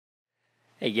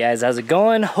Hey guys, how's it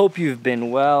going? Hope you've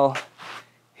been well.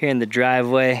 Here in the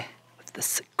driveway with the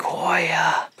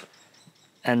Sequoia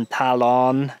and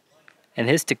Talon and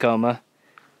his Tacoma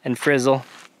and Frizzle,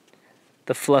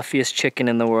 the fluffiest chicken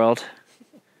in the world.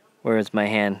 Where is my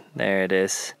hand? There it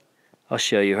is. I'll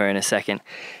show you her in a second.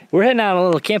 We're heading out on a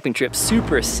little camping trip,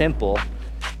 super simple.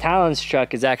 Talon's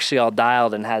truck is actually all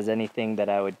dialed and has anything that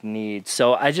I would need.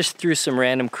 So I just threw some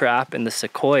random crap in the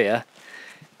Sequoia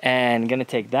and gonna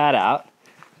take that out.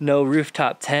 No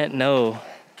rooftop tent, no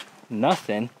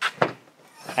nothing.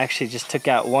 Actually just took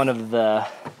out one of the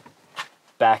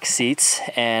back seats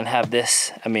and have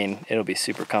this. I mean, it'll be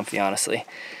super comfy, honestly.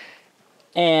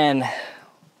 And I'm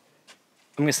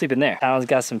gonna sleep in there. Talon's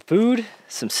got some food,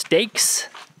 some steaks,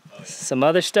 some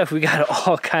other stuff. We got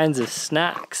all kinds of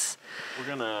snacks. We're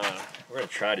gonna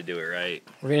try to do it right.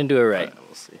 We're gonna do it right.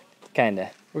 We'll see.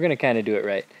 Kinda. We're gonna kinda do it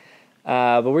right.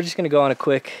 But we're just gonna go on a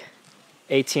quick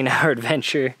 18-hour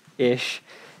adventure-ish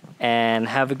and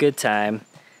have a good time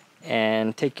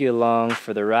and take you along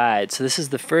for the ride. So this is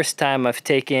the first time I've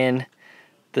taken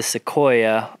the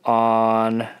Sequoia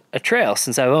on a trail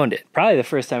since I've owned it. Probably the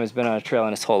first time it's been on a trail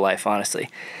in its whole life, honestly.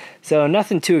 So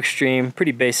nothing too extreme,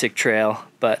 pretty basic trail,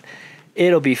 but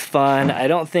it'll be fun. I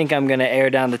don't think I'm gonna air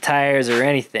down the tires or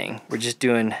anything. We're just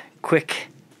doing quick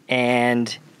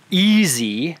and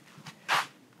easy,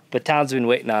 but Tom's been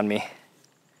waiting on me.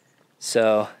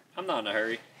 So I'm not in a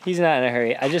hurry. He's not in a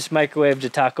hurry. I just microwaved a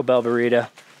Taco Bell burrito,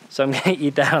 so I'm gonna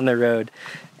eat that on the road,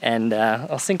 and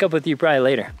I'll sync up with you probably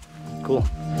later. Cool.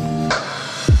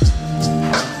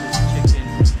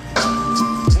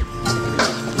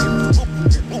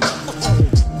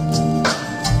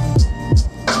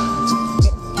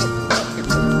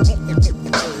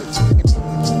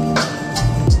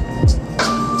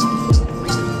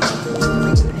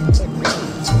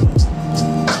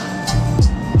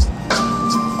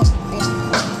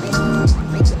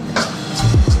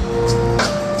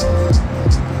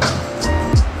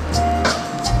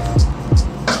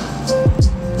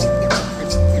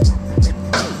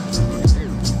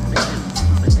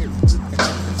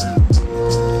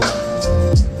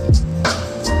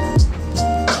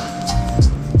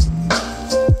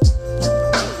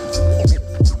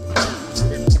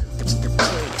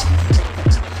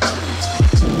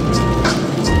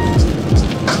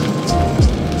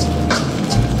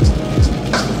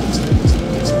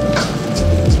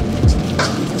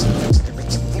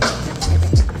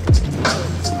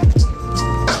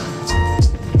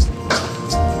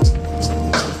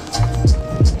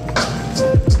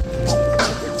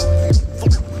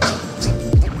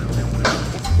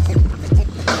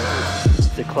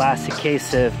 Classic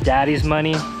case of daddy's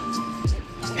money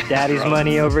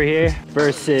over here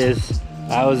versus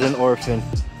I was an orphan.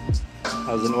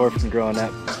 I was an orphan growing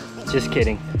up. Just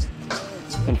kidding.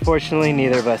 Unfortunately,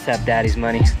 neither of us have daddy's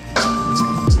money.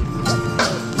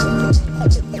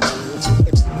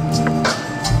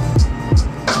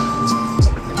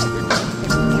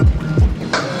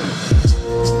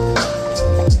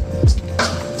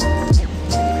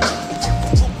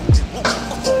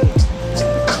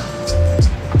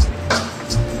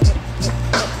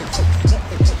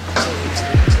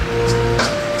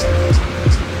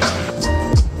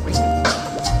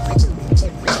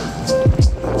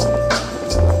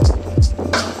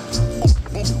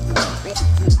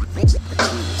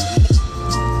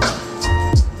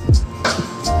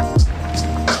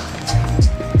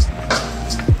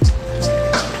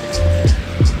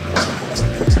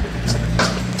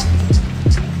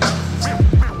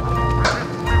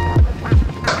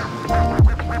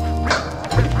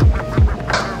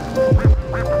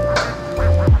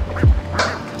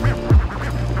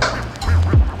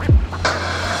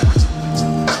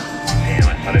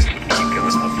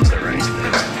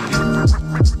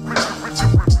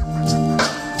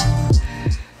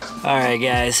 Alright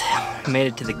guys, made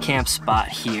it to the camp spot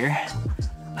here.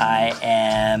 I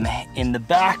am in the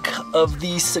back of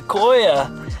the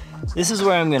Sequoia. This is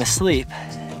where I'm gonna sleep.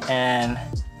 And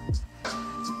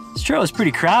this trail is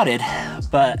pretty crowded,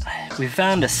 but we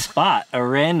found a spot, a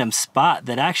random spot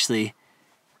that actually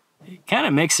kind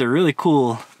of makes a really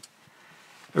cool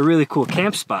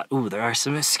camp spot. Ooh, there are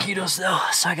some mosquitoes though,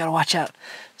 so I gotta watch out.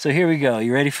 So here we go.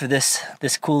 You ready for this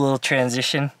cool little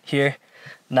transition here?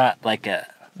 Not like a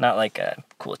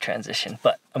cool transition,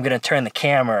 but I'm gonna turn the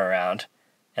camera around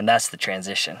and that's the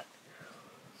transition.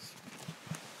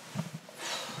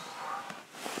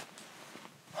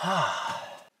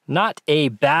 Not a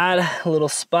bad little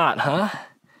spot, huh?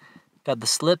 Got the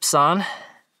slips on.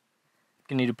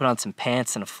 Gonna need to put on some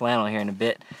pants and a flannel here in a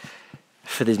bit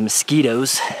for these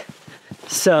mosquitoes.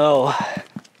 So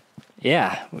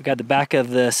yeah, we got the back of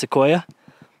the Sequoia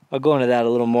I'll go into that a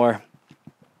little more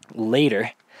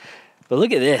later. But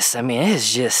look at this. I mean, it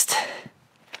is just...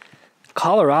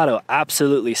 Colorado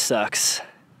absolutely sucks.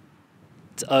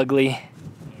 It's ugly.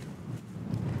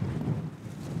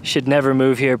 Should never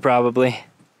move here probably.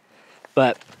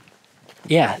 But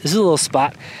yeah, this is a little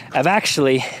spot. I've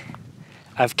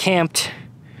camped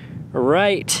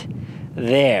right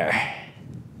there.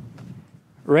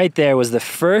 Right there was the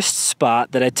first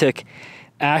spot that I took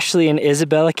Ashley and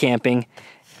Isabella camping,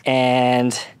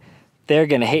 and they're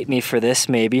gonna hate me for this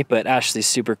maybe, but Ashley's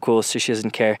super cool, so she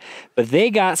doesn't care. But they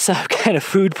got some kind of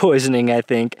food poisoning, I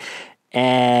think,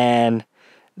 and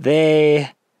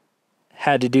they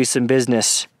had to do some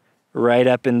business right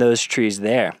up in those trees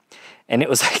there. And it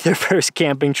was like their first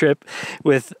camping trip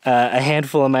with a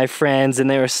handful of my friends, and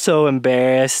they were so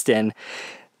embarrassed, and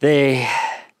I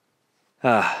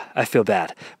feel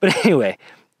bad. But anyway,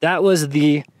 that was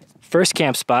the first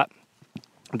camp spot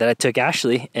that I took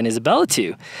Ashley and Isabella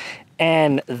to.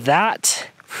 And that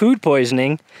food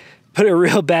poisoning put a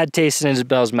real bad taste in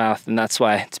Isabella's mouth, and that's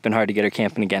why it's been hard to get her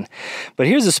camping again. But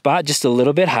here's a spot just a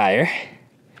little bit higher.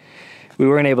 We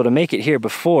weren't able to make it here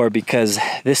before because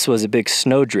this was a big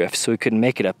snowdrift, so we couldn't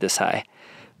make it up this high.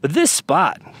 But this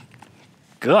spot,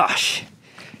 gosh,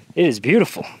 it is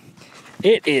beautiful.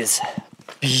 It is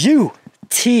beautiful.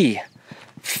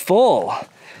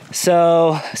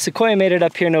 So Sequoia made it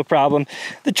up here, no problem.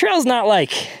 The trail's not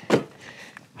like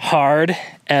hard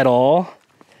at all.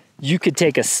 You could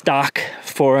take a stock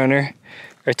 4Runner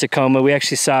or Tacoma. We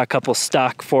actually saw a couple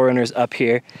stock 4Runners up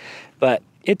here, but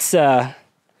it's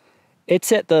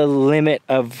at the limit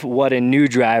of what a new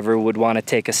driver would want to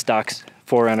take a stock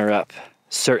 4Runner up,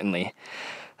 certainly.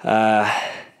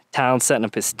 Talon's setting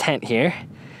up his tent here.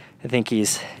 I think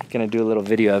he's gonna do a little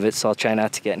video of it, so I'll try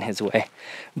not to get in his way.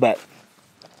 But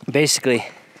basically,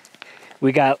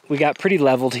 we got pretty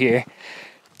leveled here.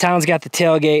 Talon's got the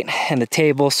tailgate and the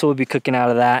table, so we'll be cooking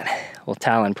out of that. Well,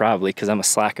 Talon probably, because I'm a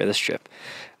slacker this trip.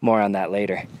 More on that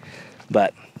later.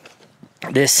 But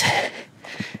this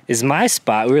is my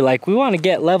spot. We were like, we want to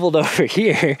get leveled over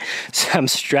here. So I'm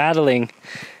straddling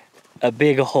a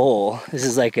big hole. This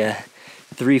is like a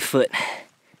 3-foot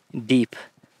deep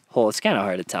hole. It's kind of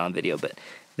hard to tell on video, but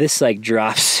this like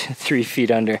drops 3 feet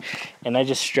under. And I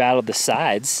just straddled the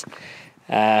sides,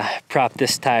 propped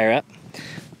this tire up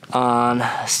on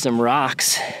some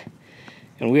rocks,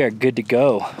 and we are good to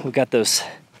go. We got those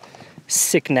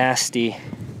sick, nasty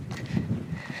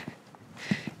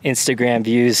Instagram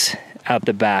views out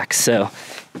the back, so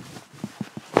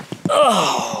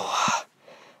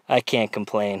I can't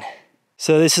complain.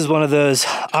 So this is one of those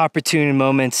opportune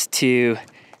moments to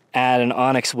add an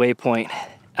Onyx waypoint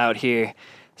out here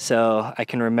so I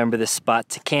can remember the spot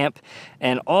to camp.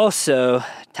 And also,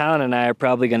 Talon and I are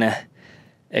probably gonna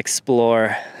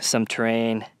explore some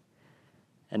terrain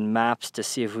and maps to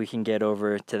see if we can get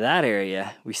over to that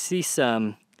area. We see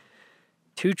some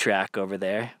 2-track over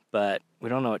there, but we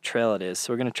don't know what trail it is,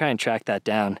 so we're gonna try and track that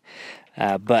down.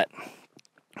 But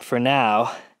for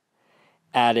now,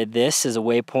 added this as a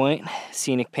waypoint,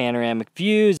 scenic panoramic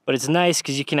views, but it's nice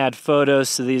because you can add photos.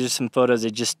 So these are some photos I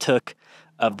just took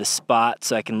of the spot,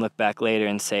 so I can look back later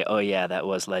and say, oh yeah, that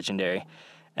was legendary.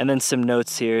 And then some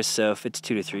notes here, so if it's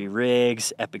 2 to 3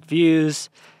 rigs, epic views,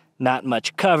 not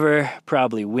much cover,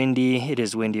 probably windy. It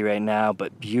is windy right now,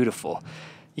 but beautiful.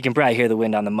 You can probably hear the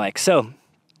wind on the mic. So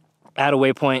add a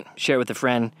waypoint, share it with a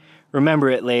friend, remember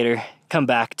it later, come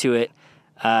back to it.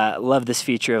 Love this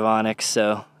feature of Onyx.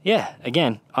 So yeah,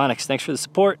 again, Onyx, thanks for the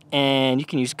support. And you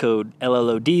can use code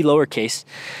LLOD, lowercase,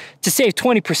 to save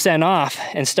 20% off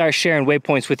and start sharing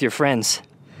waypoints with your friends.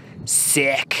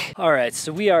 Sick. All right,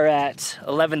 so we are at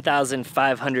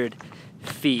 11,500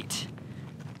 feet.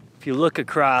 If you look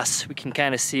across, we can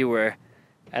kind of see we're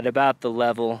at about the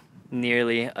level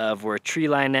nearly of where tree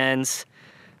line ends.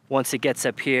 Once it gets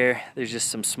up here, there's just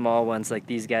some small ones like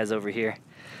these guys over here.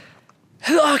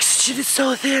 The oxygen is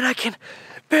so thin I can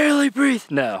barely breathe.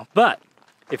 No, but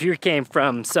if you came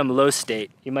from some low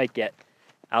state, you might get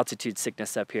altitude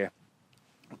sickness up here.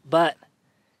 But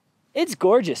it's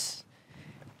gorgeous.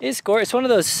 It's gorgeous. It's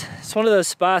one of those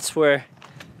spots where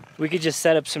we could just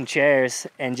set up some chairs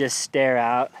and just stare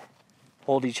out,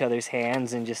 hold each other's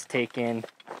hands, and just take in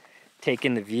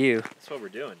the view. That's what we're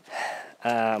doing.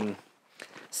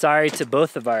 Sorry to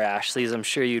both of our Ashleys. I'm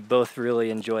sure you'd both really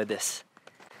enjoy this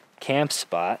camp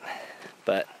spot,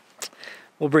 but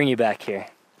we'll bring you back here.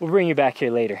 We'll bring you back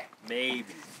here later. Maybe.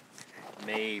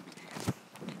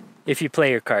 If you play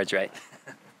your cards right.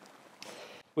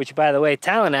 Which, by the way,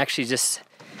 Talon actually just,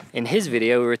 in his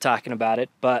video, we were talking about it,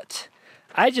 but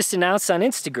I just announced on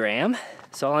Instagram,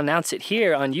 so I'll announce it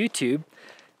here on YouTube.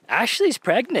 Ashley's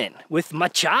pregnant with my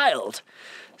child.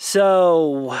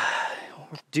 So,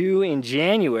 due in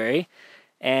January,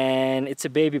 and it's a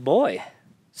baby boy.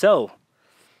 So,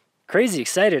 crazy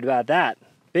excited about that.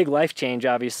 Big life change,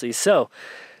 obviously. So,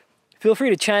 feel free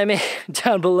to chime in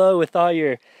down below with all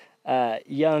your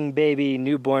young baby,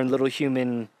 newborn, little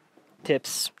human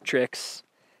tips, tricks,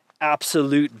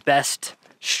 absolute best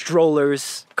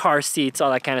strollers, car seats,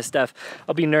 all that kind of stuff.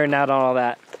 I'll be nerding out on all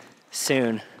that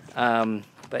soon.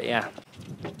 But yeah.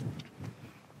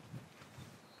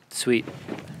 Sweet.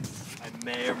 I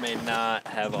may or may not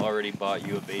have already bought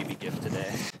you a baby gift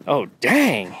today. Oh,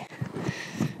 dang.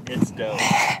 It's dope.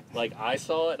 Like, I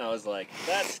saw it and I was like,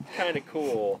 that's kind of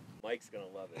cool. Mike's gonna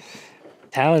love it.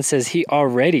 Talon says he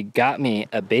already got me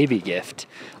a baby gift.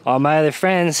 All my other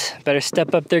friends better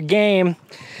step up their game.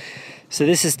 So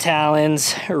this is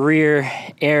Talon's rear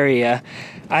area.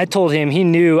 I told him he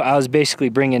knew I was basically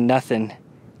bringing nothing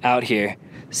out here.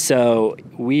 So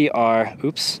we are,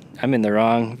 oops, I'm in the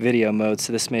wrong video mode,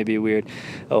 so this may be weird.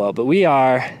 Oh well, but we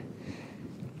are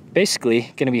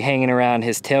basically gonna be hanging around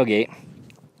his tailgate,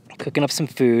 cooking up some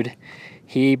food.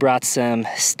 He brought some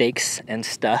steaks and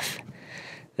stuff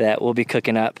that we'll be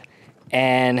cooking up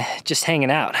and just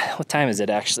hanging out. What time is it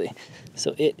actually?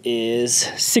 So it is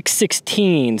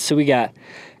 6:16, so we got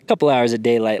a couple hours of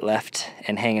daylight left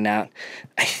and hanging out.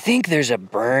 I think there's a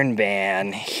burn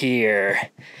ban here,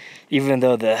 even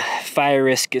though the fire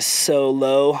risk is so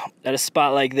low at a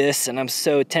spot like this, and I'm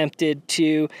so tempted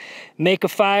to make a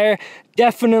fire.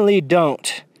 Definitely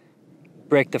don't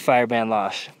break the fire ban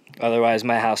laws. Otherwise,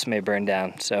 my house may burn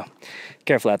down, so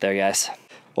careful out there, guys.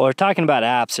 Well, we're talking about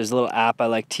apps. There's a little app I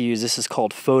like to use. This is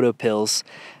called Photo Pills.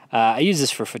 I use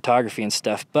this for photography and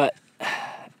stuff, but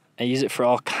I use it for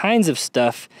all kinds of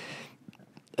stuff,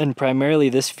 and primarily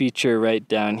this feature right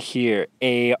down here,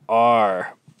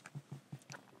 AR.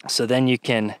 So then you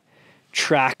can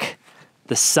track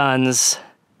the sun's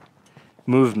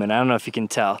movement. I don't know if you can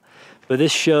tell, but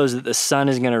this shows that the sun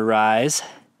is going to rise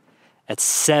at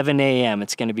 7 a.m.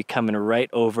 It's going to be coming right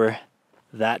over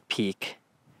that peak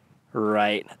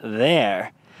right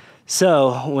there.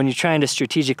 So when you're trying to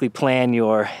strategically plan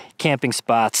your camping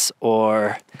spots,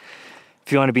 or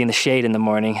if you want to be in the shade in the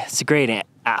morning, it's a great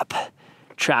app.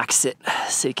 Tracks it,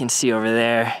 so you can see over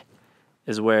there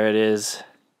is where it is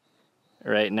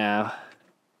right now.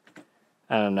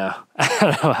 I don't know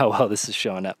how well this is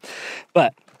showing up,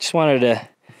 but just wanted to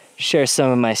share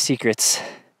some of my secrets.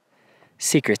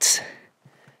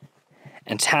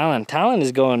 And Talon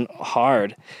is going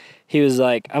hard. He was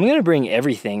like, I'm gonna bring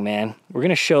everything, man. We're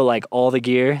gonna show like all the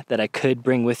gear that I could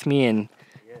bring with me and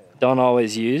don't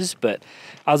always use, but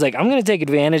I was like, I'm gonna take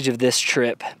advantage of this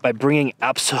trip by bringing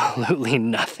absolutely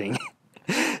nothing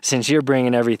since you're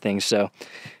bringing everything. So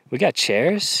we got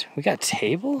chairs, we got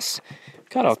tables, we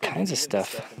got all kinds of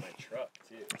stuff. In my truck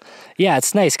too. Yeah,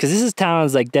 it's nice because this is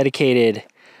Talon's like dedicated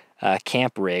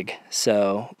camp rig.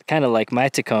 So kind of like my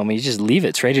Tacoma, you just leave it,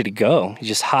 it's ready to go. You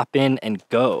just hop in and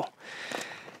go,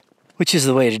 which is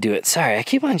the way to do it. Sorry, I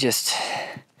keep on just,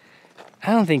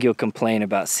 I don't think you'll complain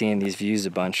about seeing these views a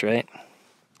bunch, right?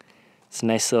 It's a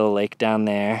nice little lake down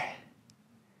there.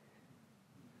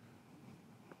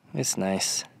 It's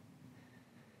nice.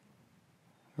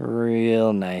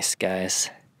 Real nice,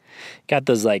 guys. Got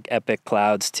those like epic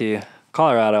clouds too.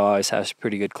 Colorado always has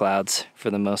pretty good clouds for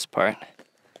the most part.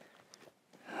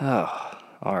 Oh,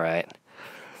 all right.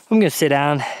 I'm gonna sit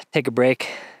down, take a break,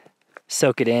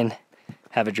 soak it in,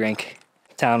 have a drink.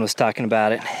 Talon was talking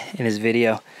about it in his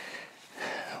video.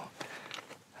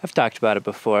 I've talked about it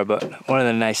before, but one of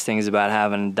the nice things about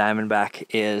having a Diamondback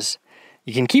is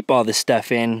you can keep all this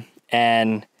stuff in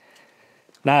and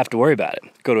not have to worry about it.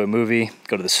 Go to a movie,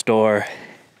 go to the store,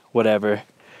 whatever.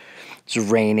 It's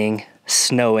raining,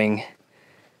 snowing.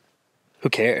 Who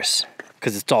cares?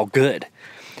 Because it's all good.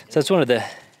 So that's one of the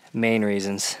main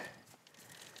reasons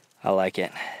I like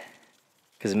it,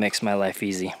 because it makes my life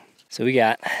easy. So we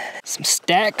got some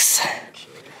stacks,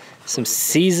 some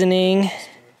seasoning.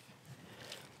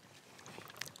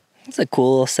 That's a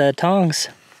cool little set of tongs.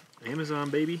 Amazon,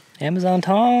 baby. Amazon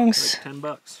tongs. Like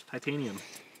 $10. Titanium.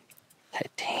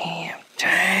 Titanium.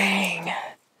 Dang.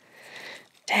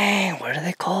 Dang, what are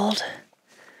they called?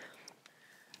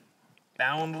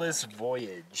 Boundless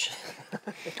Voyage.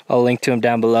 I'll link to them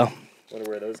down below. Wonder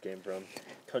where those came from.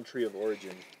 Country of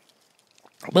origin.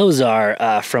 Those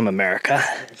are from America.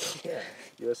 Yeah,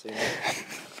 USA.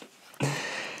 So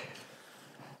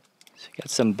you got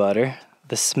some butter.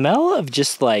 The smell of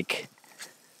just like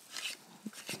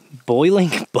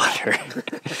boiling butter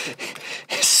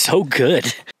is so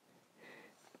good.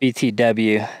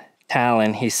 BTW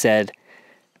Talon, he said,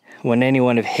 when any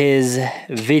one of his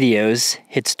videos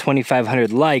hits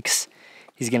 2,500 likes,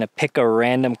 he's gonna pick a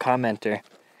random commenter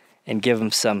and give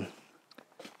him some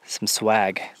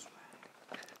swag.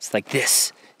 It's like,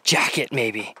 this jacket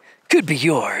maybe could be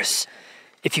yours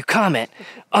if you comment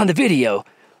on the video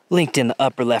linked in the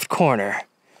upper left corner.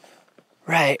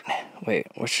 Right, wait,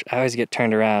 which I always get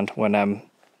turned around when I'm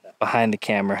behind the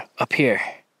camera, up here.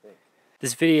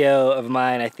 This video of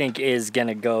mine, I think, is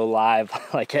gonna go live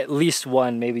like at least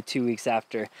 1, maybe 2 weeks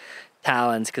after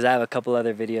Talon's, because I have a couple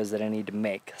other videos that I need to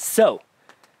make. So,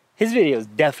 his video is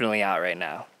definitely out right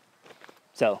now.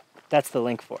 So, that's the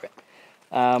link for it.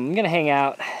 I'm gonna hang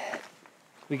out.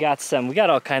 We got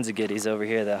all kinds of goodies over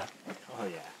here though. Oh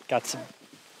yeah. Got some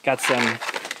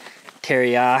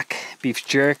teriyaki, beef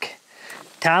jerk.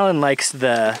 Talon likes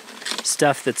the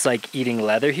stuff that's like eating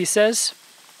leather, he says.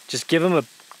 Just give him a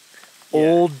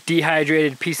old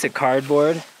dehydrated piece of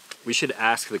cardboard. We should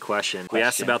ask the question. We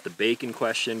asked about the bacon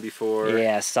question before.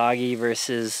 Yeah, soggy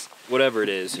versus... whatever it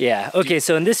is. Yeah, okay,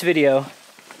 so in this video,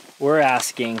 we're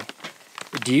asking,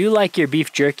 do you like your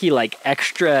beef jerky like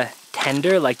extra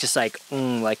tender, like just like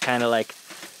kind of like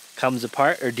comes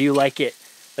apart, or do you like it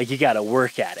like you gotta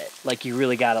work at it, like you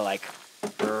really gotta like,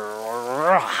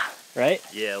 right?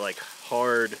 Yeah, like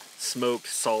hard, smoked,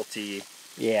 salty,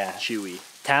 yeah, chewy.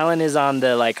 Talon is on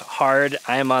the like hard,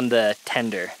 I am on the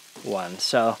tender one,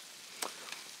 so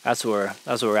that's what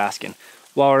we're asking.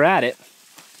 While we're at it,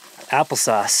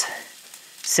 applesauce,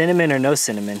 cinnamon or no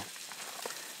cinnamon?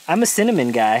 I'm a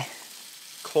cinnamon guy.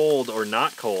 Cold or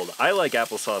not cold? I like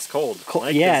applesauce cold.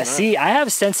 Mike Yeah, does not. see, I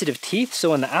have sensitive teeth, so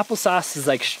when the applesauce is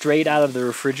like straight out of the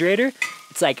refrigerator,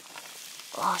 it's like,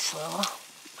 oh, so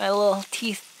my little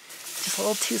teeth, just a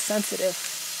little too sensitive.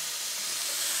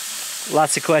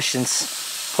 Lots of questions.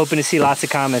 Hoping to see lots of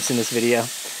comments in this video.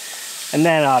 And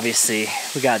then obviously,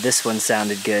 we got this one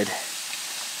sounded good.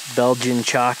 Belgian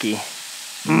chalky.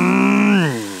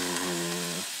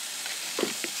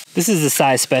 This is the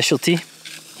size specialty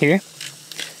here.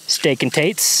 Steak and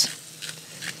Tates.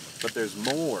 But there's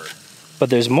more. But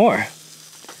there's more.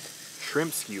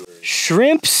 Shrimp skewers.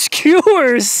 Shrimp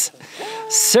skewers!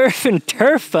 Surf and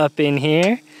turf up in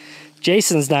here.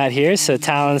 Jason's not here, so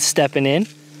Talon's stepping in.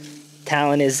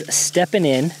 Talon is stepping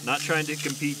in. Not trying to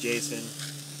compete, Jason.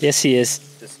 Yes, he is.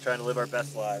 Just trying to live our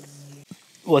best lives.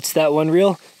 What's that one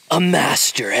reel? A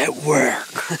master at work.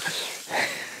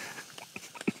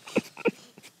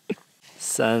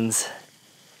 Sun's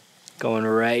going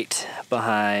right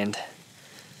behind.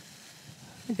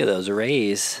 Look at those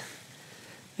rays.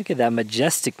 Look at that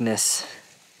majesticness.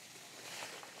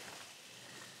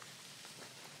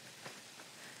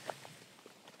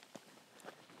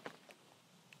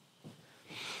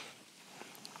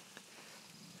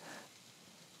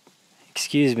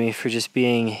 Excuse me for just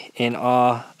being in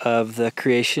awe of the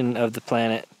creation of the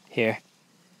planet here.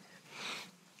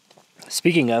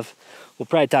 Speaking of, we'll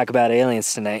probably talk about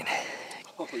aliens tonight.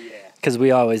 Oh yeah. Because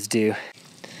we always do.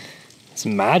 It's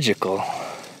magical.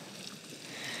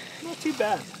 Not too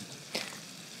bad.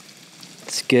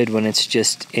 It's good when it's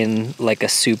just in like a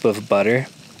soup of butter.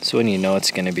 So when you know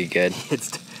it's gonna be good.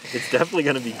 It's definitely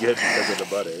gonna be good because of the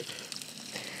butter.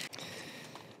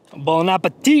 Bon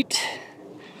appetit!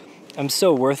 I'm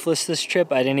so worthless this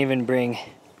trip, I didn't even bring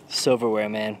silverware,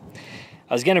 man.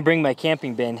 I was gonna bring my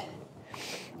camping bin,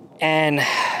 and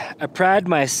I pride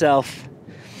myself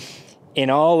in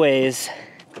always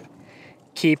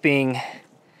keeping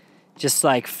just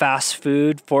like fast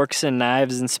food, forks and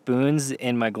knives and spoons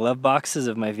in my glove boxes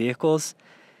of my vehicles.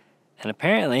 And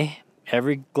apparently,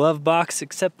 every glove box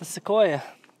except the Sequoia.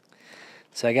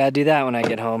 So I gotta do that when I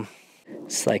get home.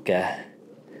 It's like a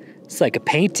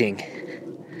painting.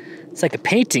 It's like a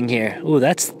painting here. Ooh,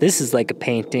 this is like a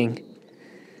painting.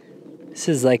 This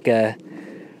is like a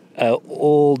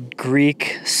old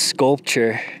Greek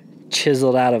sculpture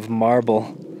chiseled out of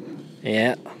marble.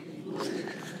 Yeah.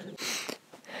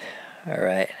 All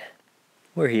right,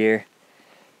 we're here.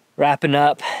 Wrapping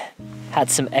up.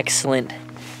 Had some excellent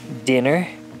dinner.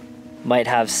 Might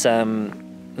have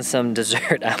some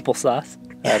dessert applesauce.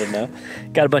 I don't know.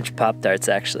 Got a bunch of Pop-Tarts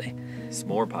actually.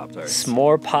 S'more Pop-Tarts.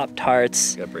 S'more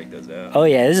Pop-Tarts. Gotta break those out. Oh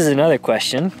yeah, this is another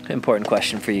question, important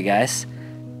question for you guys.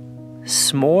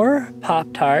 S'more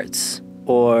Pop-Tarts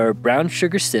or brown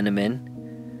sugar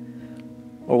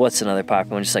cinnamon, or what's another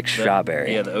popular one, just like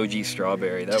strawberry? Yeah, the OG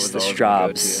strawberry. That just was the all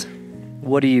straws.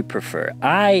 What do you prefer?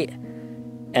 I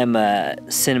am a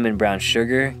cinnamon brown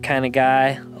sugar kind of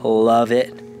guy. Love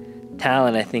it.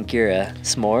 Talon, I think you're a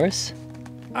s'mores.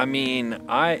 I mean,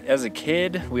 as a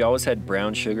kid, we always had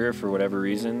brown sugar for whatever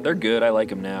reason. They're good, I like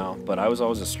them now, but I was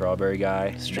always a strawberry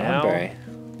guy. Strawberry.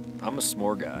 I'm a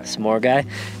s'more guy. S'more guy?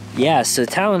 Yeah, so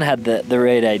Talon had the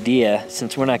right idea.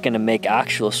 Since we're not gonna make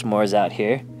actual s'mores out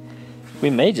here,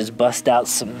 we may just bust out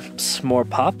some s'more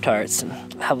Pop-Tarts and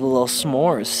have a little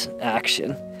s'mores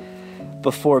action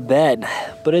before bed.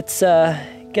 But it's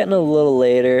getting a little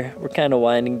later. We're kind of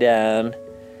winding down,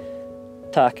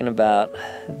 talking about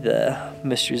the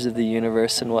mysteries of the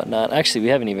universe and whatnot. Actually, we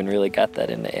haven't even really got that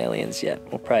into aliens yet.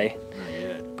 We'll probably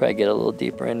get a little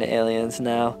deeper into aliens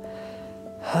now.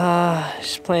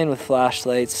 Just playing with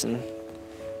flashlights and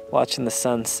watching the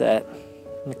sunset.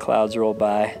 The clouds roll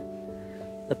by.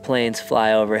 The planes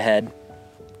fly overhead.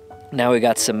 Now we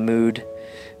got some mood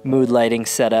lighting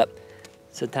set up.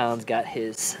 So Talon's got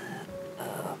his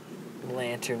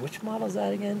lantern. Which model is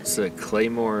that again? It's a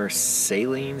Claymore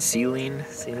Saline?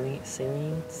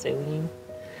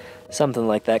 Something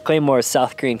like that. Claymore,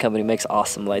 South Korean company, makes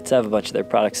awesome lights. I have a bunch of their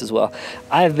products as well.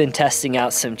 I've been testing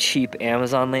out some cheap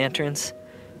Amazon lanterns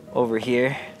over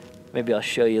here. Maybe I'll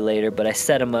show you later, but I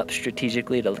set them up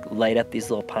strategically to light up these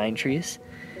little pine trees.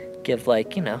 Give,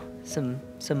 like, you know, some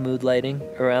mood lighting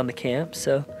around the camp.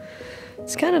 So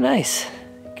it's kind of nice.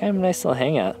 Kind of a nice little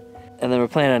hangout. And then we're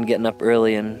planning on getting up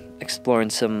early and exploring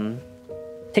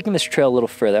taking this trail a little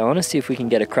further. I want to see if we can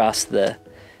get across the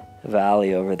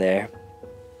valley over there.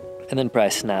 And then probably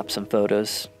snap some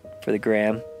photos for the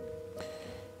gram.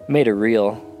 Made a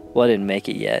reel. Well, I didn't make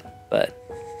it yet, but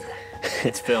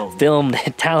it's filmed.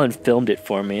 Talon filmed it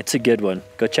for me. It's a good one.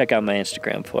 Go check out my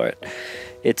Instagram for it.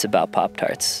 It's about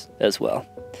Pop-Tarts as well.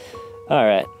 All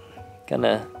right,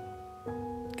 gonna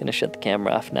shut the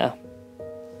camera off now.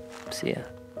 See ya.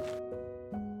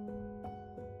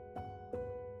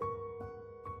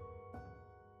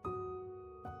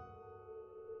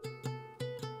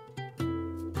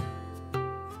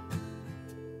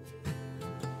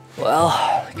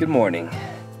 Well, good morning.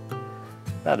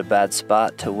 Not a bad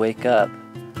spot to wake up.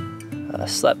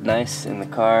 Slept nice in the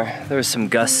car. There was some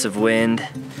gusts of wind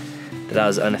that I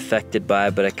was unaffected by,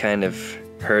 but I kind of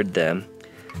heard them.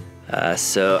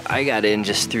 So I got in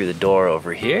just through the door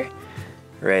over here,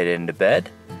 right into bed.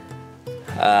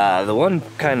 The one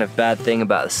kind of bad thing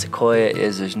about the Sequoia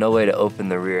is there's no way to open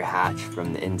the rear hatch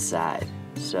from the inside.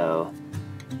 So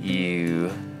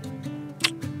you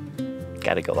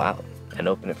gotta go out and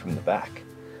open it from the back.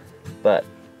 But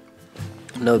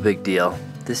no big deal.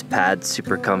 This pad's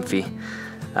super comfy.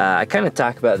 I kind of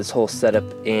talk about this whole setup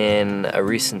in a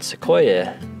recent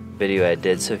Sequoia video I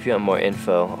did, so if you want more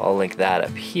info, I'll link that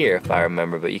up here if I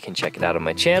remember, but you can check it out on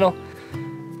my channel.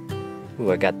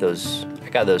 Ooh, I got those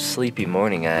sleepy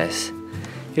morning eyes.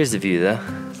 Here's the view though.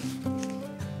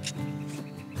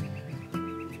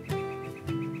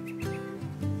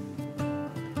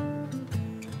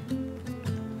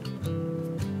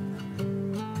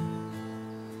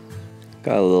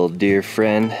 Got a little dear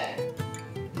friend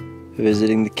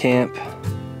visiting the camp.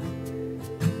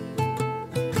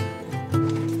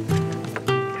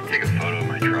 Take a photo of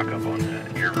my truck up on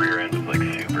that. Your rear end is like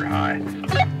super high.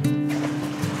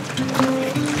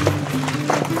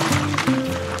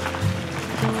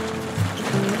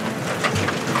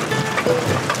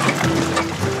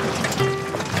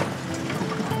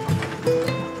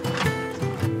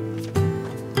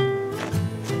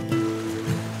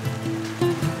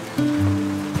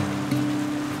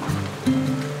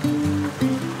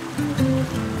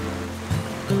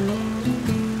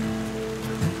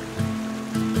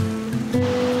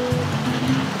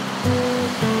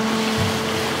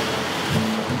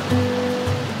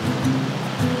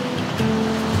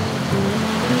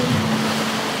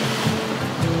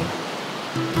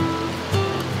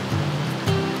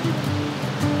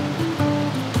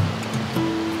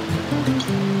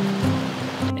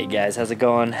 Guys, how's it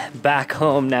going? Back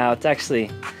home now. It's actually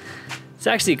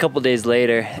a couple days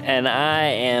later, and I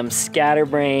am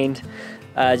scatterbrained,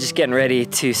 just getting ready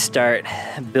to start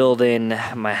building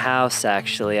my house.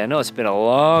 Actually, I know it's been a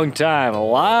long time, a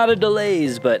lot of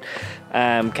delays, but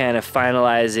I'm kind of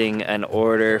finalizing an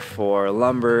order for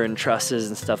lumber and trusses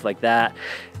and stuff like that,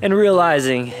 and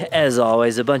realizing, as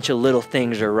always, a bunch of little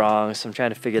things are wrong. So I'm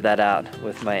trying to figure that out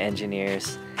with my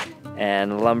engineers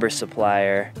and lumber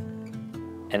supplier.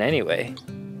 And anyway,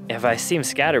 if I seem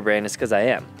scatterbrained, it's because I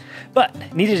am.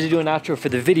 But needed to do an outro for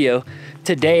the video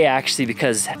today, actually,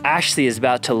 because Ashley is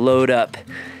about to load up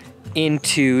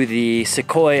into the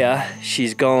Sequoia.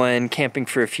 She's going camping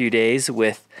for a few days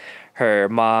with her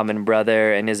mom and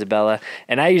brother and Isabella.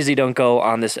 And I usually don't go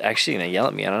on this. Actually, gonna yell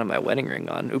at me. I don't have my wedding ring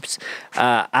on. Oops.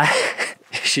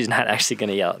 She's not actually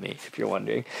gonna yell at me, if you're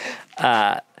wondering.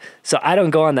 So I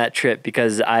don't go on that trip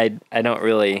because I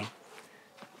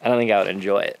don't think I would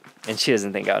enjoy it. And she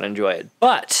doesn't think I would enjoy it.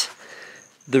 But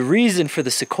the reason for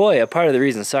the Sequoia, part of the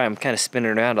reason, sorry, I'm kind of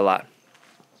spinning around a lot.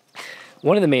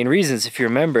 One of the main reasons, if you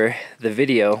remember the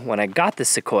video when I got the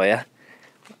Sequoia,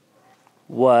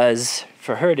 was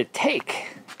for her to take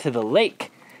to the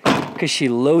lake because she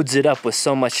loads it up with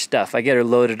so much stuff. I get her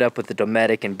loaded up with the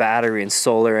Dometic and battery and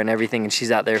solar and everything, and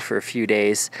she's out there for a few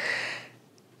days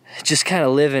just kind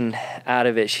of living out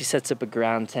of it. She sets up a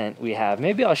ground tent we have.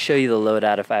 Maybe I'll show you the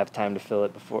loadout if I have time to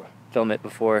film it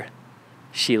before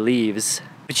she leaves.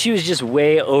 But she was just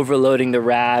way overloading the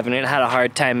RAV, and it had a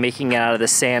hard time making it out of the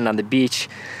sand on the beach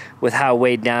with how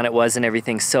weighed down it was and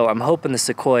everything. So I'm hoping the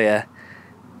Sequoia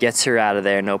gets her out of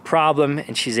there no problem,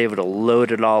 and she's able to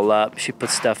load it all up. She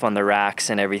puts stuff on the racks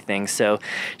and everything. So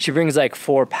she brings like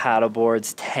 4 paddle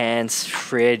boards, tents,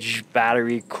 fridge,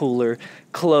 battery, cooler,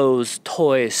 clothes,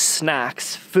 toys,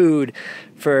 snacks, food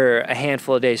for a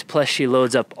handful of days. Plus she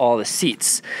loads up all the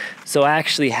seats. So I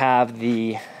actually have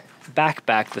the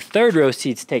backpack, the 3rd row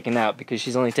seats taken out because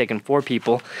she's only taking 4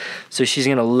 people. So she's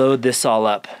gonna load this all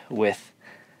up with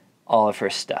all of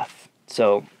her stuff.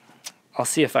 So I'll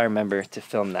see if I remember to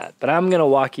film that. But I'm gonna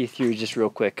walk you through just real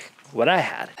quick what I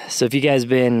had. So if you guys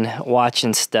been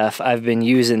watching stuff, I've been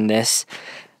using this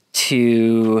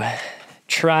to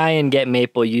try and get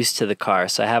Maple used to the car.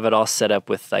 So I have it all set up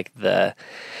with like the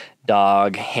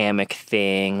dog hammock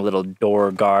thing, little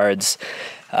door guards.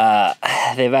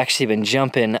 They've actually been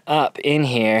jumping up in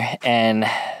here, and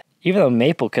even though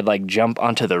Maple could like jump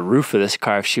onto the roof of this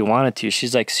car if she wanted to,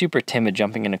 she's like super timid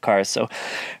jumping into cars. So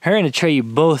her and Atreyu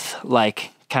both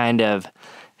like kind of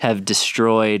have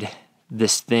destroyed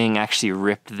this thing, actually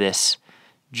ripped this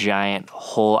giant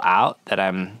hole out that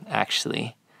I'm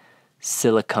actually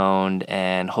siliconed,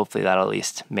 and hopefully that'll at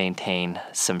least maintain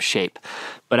some shape.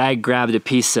 But I grabbed a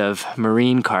piece of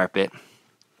marine carpet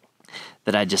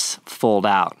that I just fold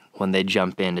out when they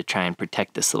jump in to try and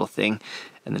protect this little thing,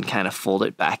 and then kind of fold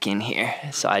it back in here.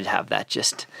 So I'd have that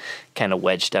just kind of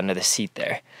wedged under the seat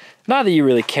there. Not that you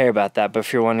really care about that, but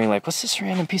if you're wondering like, what's this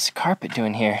random piece of carpet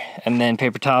doing here? And then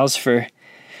paper towels for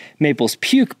Maple's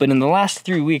puke. But in the last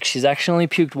 3 weeks, she's actually only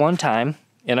puked 1 time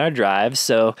in our drive.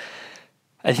 So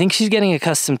I think she's getting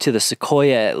accustomed to the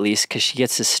Sequoia at least, because she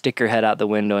gets to stick her head out the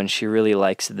window and she really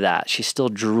likes that. She still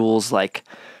drools like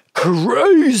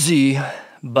crazy,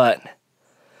 but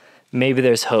maybe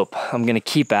there's hope. I'm gonna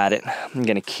keep at it.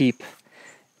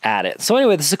 So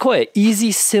anyway, the Sequoia,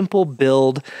 easy, simple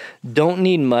build. Don't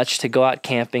need much to go out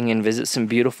camping and visit some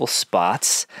beautiful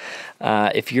spots.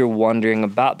 If you're wondering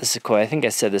about the Sequoia, I think I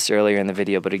said this earlier in the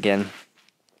video, but again,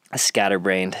 I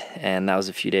scatterbrained, and that was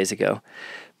a few days ago.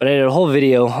 But I did a whole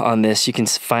video on this. You can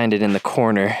find it in the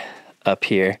corner up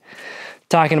here,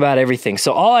 talking about everything.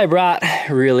 So all I brought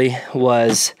really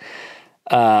was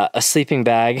a sleeping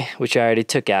bag, which I already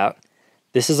took out.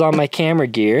 This is all my camera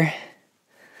gear.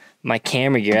 My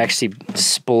camera gear actually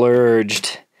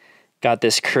splurged, got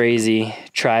this crazy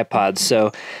tripod.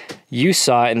 So you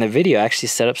saw in the video, I actually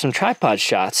set up some tripod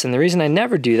shots. And the reason I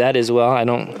never do that is, well, I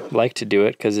don't like to do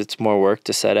it because it's more work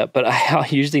to set up, but I'll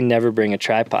usually never bring a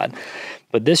tripod.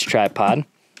 But this tripod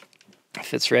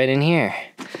fits right in here.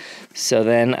 So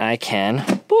then I can,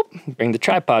 boop, bring the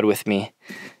tripod with me.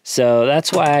 So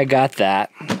that's why I got that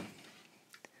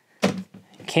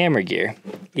camera gear.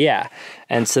 Yeah,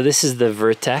 and so this is the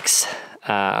Vertex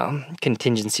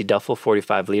contingency duffel,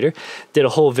 45 liter. Did a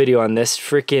whole video on this.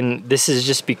 This has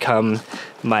just become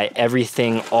my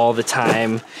everything all the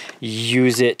time.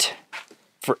 Use it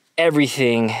for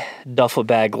everything. Duffel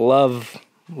bag. Love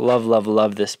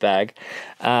this bag.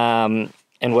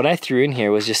 And what I threw in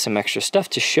here was just some extra stuff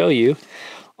to show you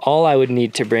all I would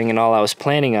need to bring and all I was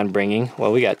planning on bringing.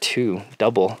 Well, we got 2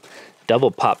 double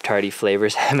Pop-Tarty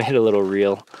flavors. I made a little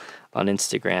reel on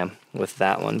Instagram with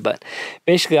that one. But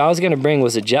basically all I was going to bring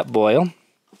was a jet boil,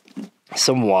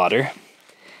 some water,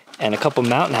 and a couple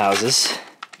mountain houses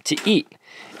to eat.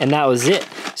 And that was it.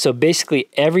 So basically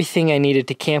everything I needed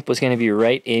to camp was going to be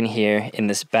right in here in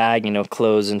this bag, you know,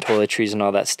 clothes and toiletries and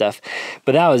all that stuff.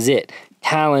 But that was it.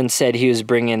 Talon said he was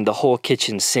bringing the whole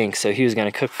kitchen sink, so he was going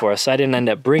to cook for us. So I didn't end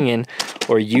up bringing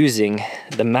or using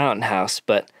the mountain house,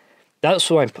 but that's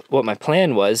what my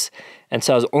plan was. And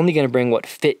so I was only going to bring what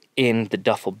fit in the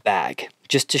duffel bag,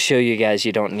 just to show you guys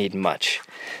you don't need much.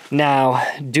 Now,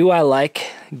 do I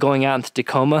like going out into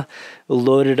Tacoma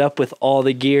loaded up with all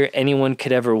the gear anyone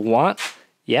could ever want?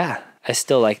 Yeah, I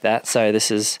still like that. Sorry, this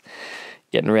is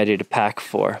getting ready to pack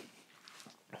for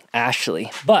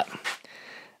Ashley. But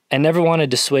I never want to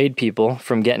dissuade people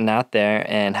from getting out there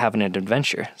and having an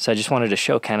adventure. So I just wanted to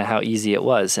show kind of how easy it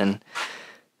was. And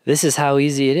this is how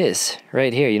easy it is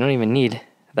right here. You don't even need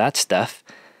that stuff.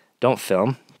 Don't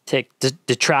film.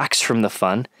 Detracts from the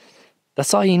fun.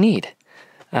 That's all you need.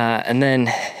 And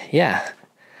then, yeah,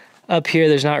 up here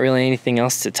there's not really anything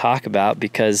else to talk about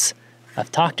because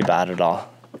I've talked about it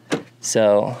all.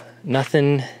 So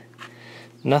nothing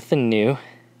new.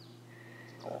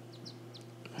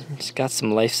 Just got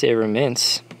some Lifesaver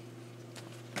mints,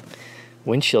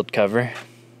 windshield cover,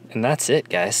 and that's it,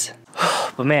 guys.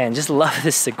 But man, just love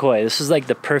this Sequoia. This was like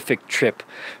the perfect trip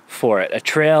for it. A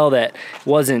trail that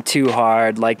wasn't too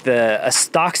hard. Like a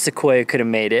stock Sequoia could have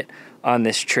made it on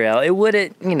this trail. It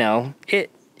wouldn't, you know, it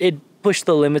pushed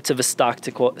the limits of a stock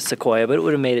Sequoia, but it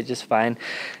would have made it just fine.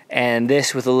 And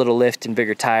this with a little lift and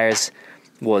bigger tires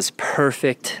was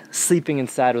perfect. Sleeping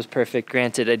inside was perfect.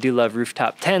 Granted, I do love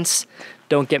rooftop tents.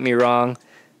 Don't get me wrong.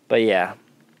 But yeah,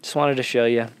 just wanted to show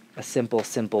you a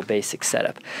simple, basic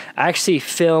setup. I actually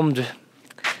filmed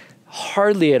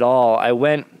hardly at all. I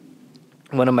went,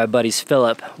 one of my buddies,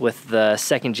 Philip, with the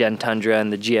 2nd Gen Tundra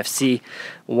and the GFC,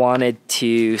 wanted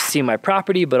to see my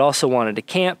property, but also wanted to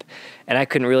camp. And I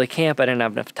couldn't really camp. I didn't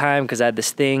have enough time because I had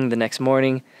this thing the next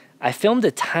morning. I filmed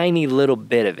a tiny little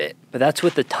bit of it, but that's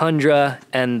with the Tundra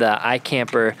and the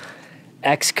iCamper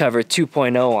X Cover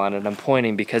 2.0 on it. I'm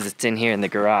pointing because it's in here in the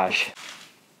garage.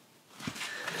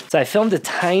 So I filmed a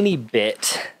tiny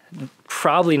bit,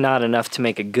 probably not enough to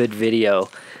make a good video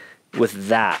with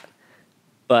that,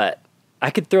 but I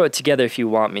could throw it together if you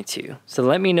want me to. So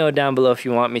let me know down below if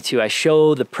you want me to. I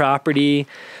show the property,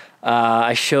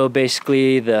 I show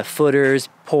basically the footers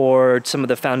poured, some of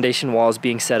the foundation walls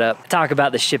being set up, talk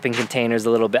about the shipping containers a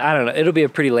little bit. I don't know, it'll be a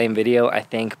pretty lame video, I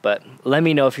think, but let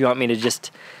me know if you want me to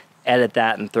just edit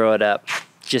that and throw it up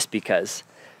just because.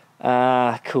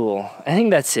 Cool. I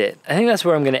think that's it. I think that's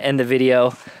where I'm gonna end the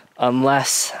video,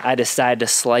 unless I decide to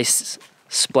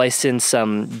splice in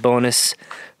some bonus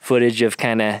footage of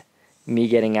kind of me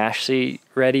getting Ashley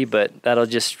ready, but that'll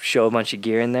just show a bunch of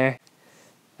gear in there.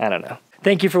 I don't know.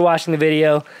 Thank you for watching the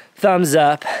video. Thumbs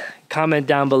up, comment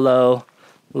down below.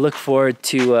 Look forward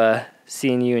to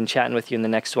seeing you and chatting with you in the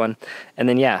next one. And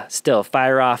then yeah, still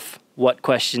fire off what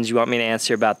questions you want me to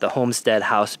answer about the homestead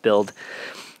house build.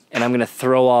 And I'm gonna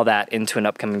throw all that into an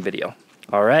upcoming video.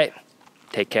 All right,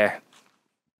 take care.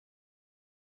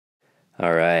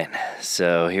 All right,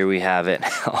 so here we have it,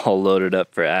 all loaded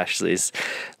up for Ashley's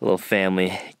little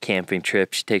family camping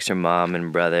trip. She takes her mom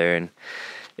and brother and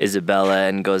Isabella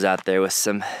and goes out there with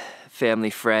some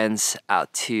family friends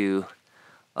out to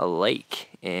a lake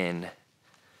in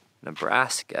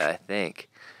Nebraska, I think.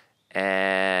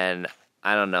 And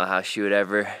I don't know how she would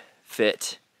ever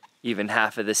fit even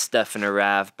half of this stuff in a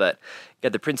raft, but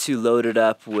got the Prinsu loaded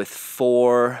up with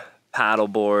 4 paddle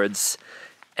boards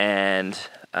and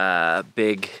a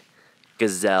big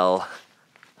Gazelle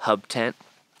hub tent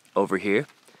over here.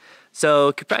 So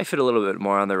it could probably fit a little bit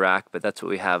more on the rack, but that's what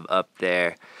we have up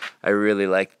there. I really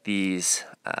like these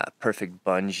perfect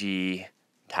bungee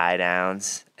tie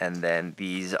downs, and then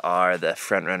these are the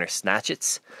front runner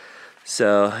snatchets.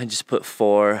 So I just put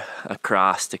 4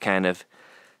 across to kind of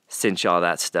cinch all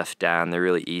that stuff down. They're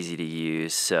really easy to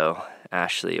use, so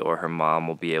Ashley or her mom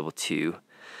will be able to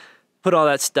put all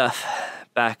that stuff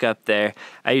back up there.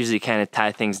 I usually kind of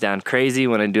tie things down crazy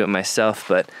when I do it myself,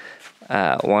 but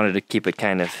wanted to keep it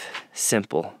kind of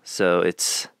simple so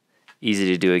it's easy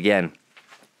to do again.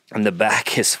 And the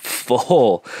back is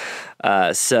full.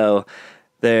 So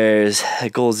there's a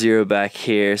Goal Zero back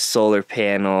here, solar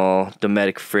panel,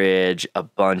 Dometic fridge, a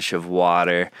bunch of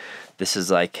water. This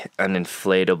is like an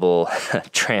inflatable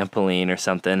trampoline or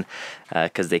something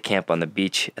because they camp on the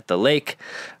beach at the lake.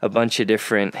 A bunch of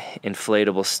different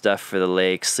inflatable stuff for the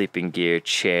lake, sleeping gear,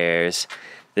 chairs.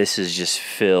 This is just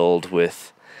filled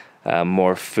with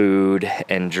more food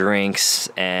and drinks,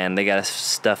 and they got to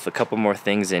stuff a couple more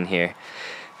things in here.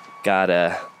 Got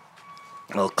a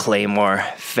little Claymore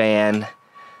fan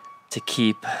to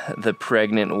keep the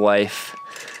pregnant wife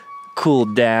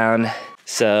cooled down.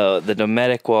 So the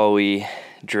Dometic while we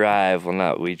drive, well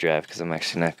not we drive because I'm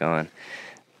actually not going,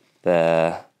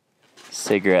 the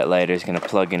cigarette lighter is going to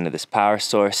plug into this power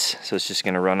source. So it's just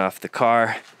going to run off the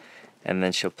car, and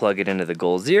then she'll plug it into the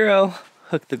Goal Zero,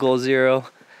 hook the Goal Zero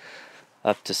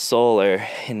up to solar.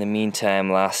 In the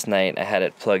meantime, last night I had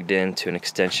it plugged into an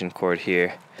extension cord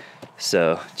here.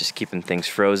 So just keeping things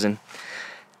frozen.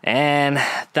 And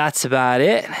that's about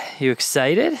it. You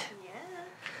excited?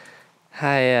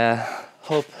 Yeah. I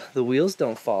hope the wheels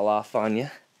don't fall off on you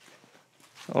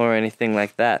or anything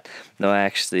like that. No, I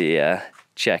actually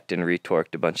checked and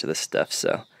retorqued a bunch of this stuff,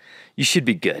 so you should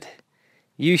be good.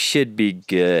 You should be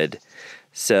good.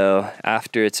 So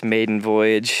after its maiden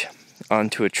voyage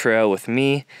onto a trail with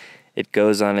me, it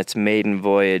goes on its maiden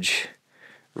voyage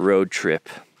road trip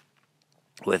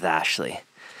with Ashley.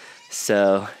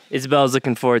 So Isabella's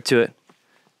looking forward to it.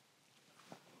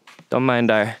 Don't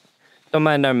mind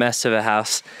our mess of a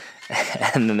house.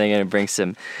 And then they're gonna bring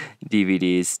some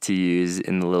DVDs to use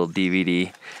in the little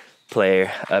DVD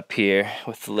player up here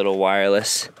with the little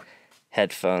wireless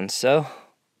headphones. So,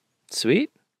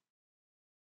 sweet.